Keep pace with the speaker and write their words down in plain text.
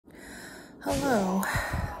Hello.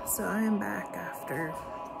 So I am back after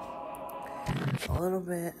a little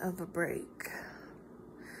bit of a break.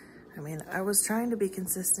 I mean, I was trying to be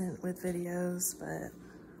consistent with videos, but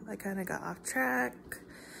I kind of got off track.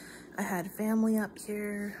 I had family up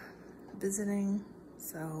here visiting,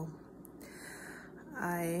 so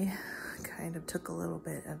I kind of took a little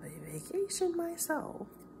bit of a vacation myself.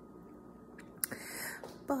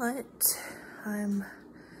 But I'm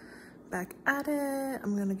back at it.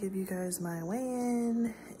 I'm gonna give you guys my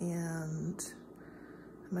weigh-in and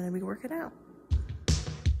I'm gonna be working out.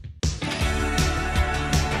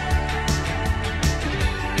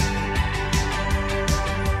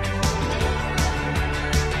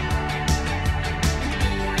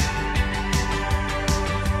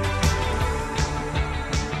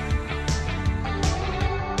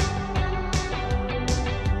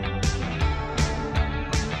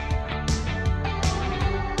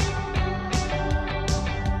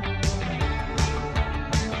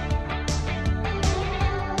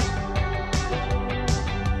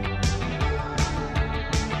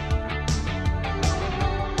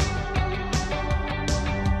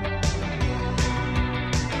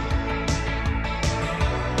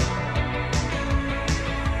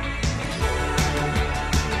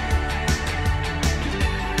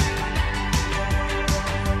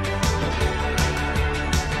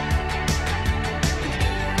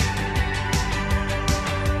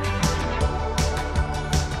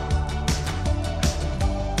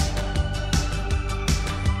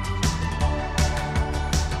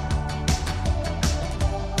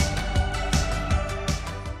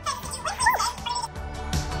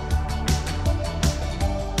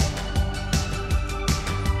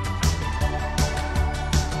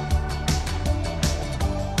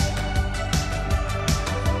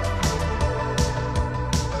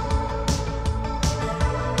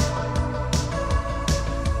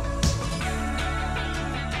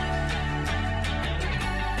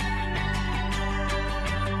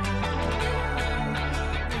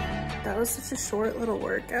 That was such a short little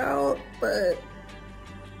workout, but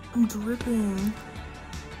I'm dripping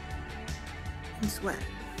in sweat.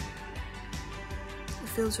 It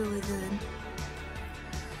feels really good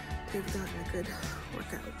to have gotten a good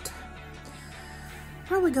workout.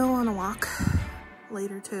 Probably go on a walk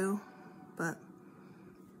later too, but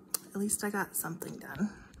at least I got something done.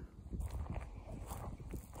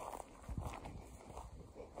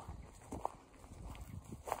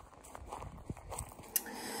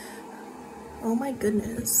 Oh my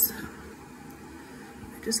goodness.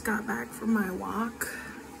 I just got back from my walk.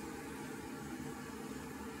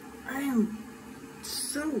 I am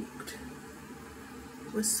soaked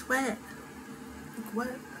with sweat. Like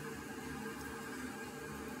what?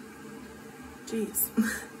 Jeez.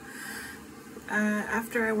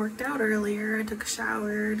 After I worked out earlier, I took a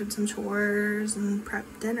shower, did some chores, and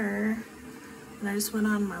prepped dinner. And I just went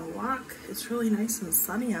on my walk. It's really nice and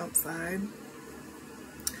sunny outside.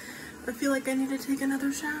 I feel like I need to take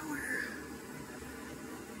another shower.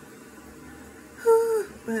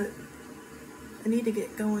 But I need to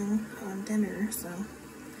get going on dinner, so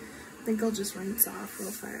I think I'll just rinse off real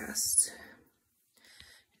fast.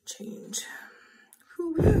 Change.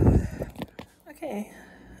 Whew. Okay,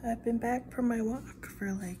 I've been back from my walk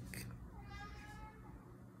for like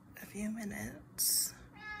a few minutes.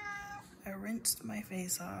 I rinsed my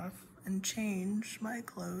face off and changed my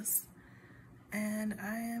clothes. And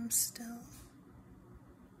I am still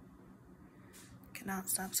cannot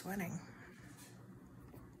stop sweating.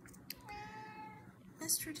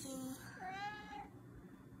 Mr. T.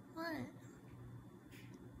 What?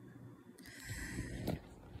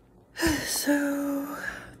 So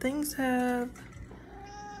things have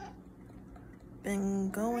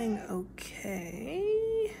been going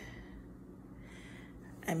okay.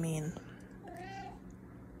 I mean,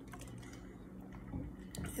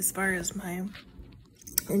 as far as my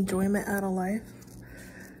enjoyment out of life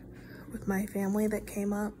with my family that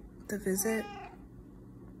came up to visit,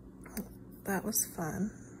 that was fun.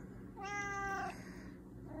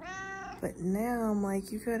 But now I'm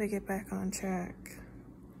like, you gotta get back on track.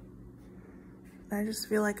 I just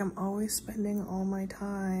feel like I'm always spending all my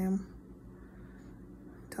time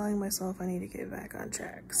telling myself I need to get back on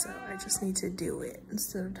track. So I just need to do it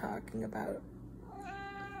instead of talking about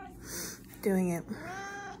doing it.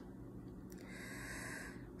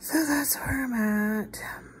 So that's where I'm at.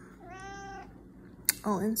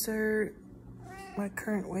 I'll insert my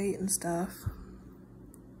current weight and stuff.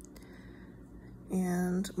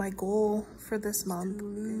 And my goal for this month is to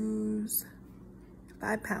lose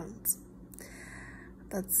 5 pounds.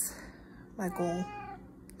 That's my goal.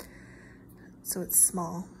 So it's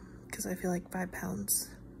small because I feel like 5 pounds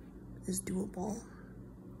is doable.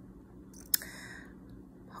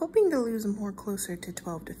 Hoping to lose more closer to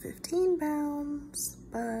 12 to 15 pounds,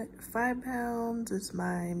 but 5 pounds is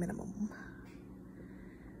my minimum.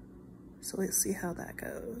 So let's see how that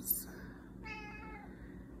goes.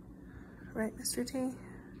 Right, Mr. T?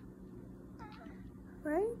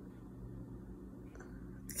 Right?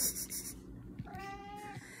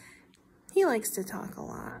 He likes to talk a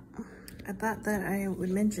lot. I thought that I would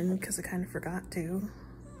mention, because I kind of forgot to,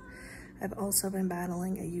 I've also been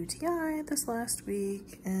battling a UTI this last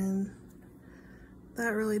week, and that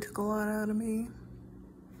really took a lot out of me.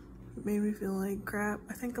 It made me feel like crap.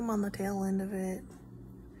 I think I'm on the tail end of it.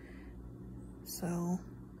 So,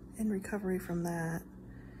 in recovery from that.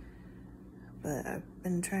 But I've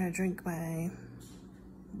been trying to drink my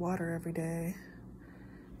water every day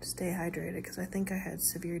to stay hydrated, because I think I had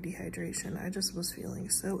severe dehydration. I just was feeling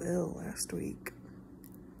so ill last week.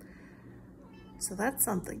 So that's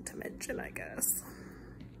something to mention, I guess.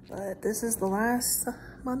 But this is the last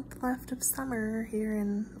month left of summer here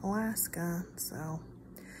in Alaska, so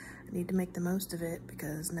I need to make the most of it,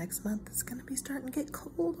 because next month it's gonna be starting to get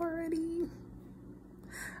cold already.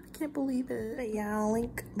 I can't believe it. But yeah, I'll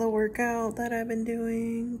link the workout that I've been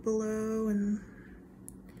doing below and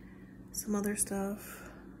some other stuff.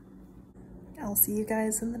 I'll see you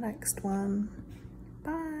guys in the next one.